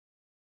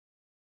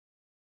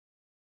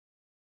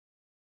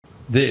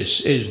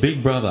This is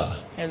Big Brother.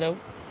 Hello.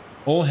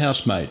 All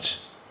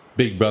housemates.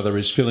 Big Brother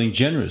is feeling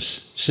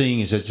generous,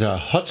 seeing as it's a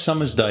hot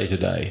summer's day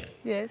today.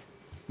 Yes.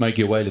 Make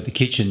your way to the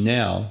kitchen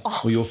now,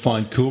 or you'll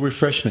find cool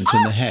refreshments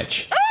in the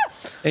hatch.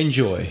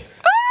 Enjoy.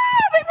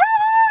 Big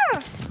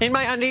Brother! In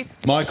my undies.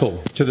 Michael,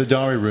 to the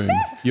diary room.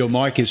 Your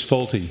mic is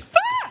faulty.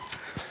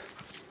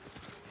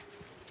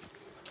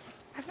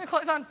 I have no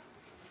clothes on.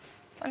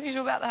 What's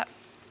unusual about that?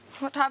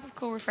 What type of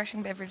cool,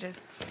 refreshing beverages?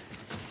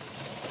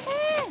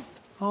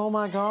 Oh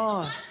my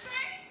God.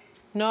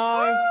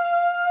 No.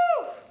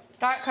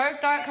 Diet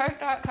Coke, Diet Coke,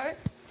 Diet Coke.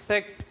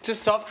 They're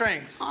just soft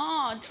drinks.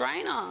 Oh,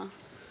 drainer.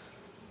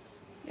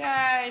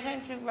 Yay,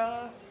 thank you,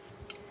 brother.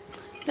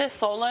 Is there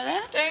solo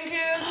there? Thank you.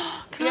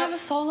 Can I have a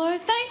solo?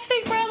 Thanks,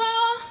 Big Brother.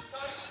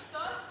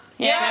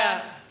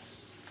 Yeah.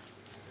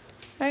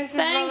 Thanks,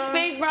 Thanks,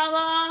 Big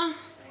Brother.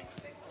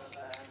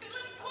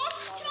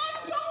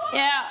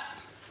 Yeah.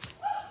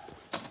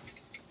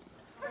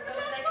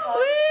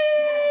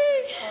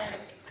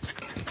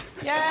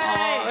 Yay!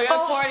 Oh, we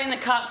gotta pour it in the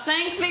cups.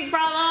 Thanks, Big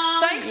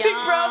Brother. Thanks, Big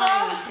Brother.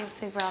 Thanks,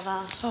 Big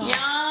Brother.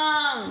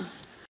 Yum.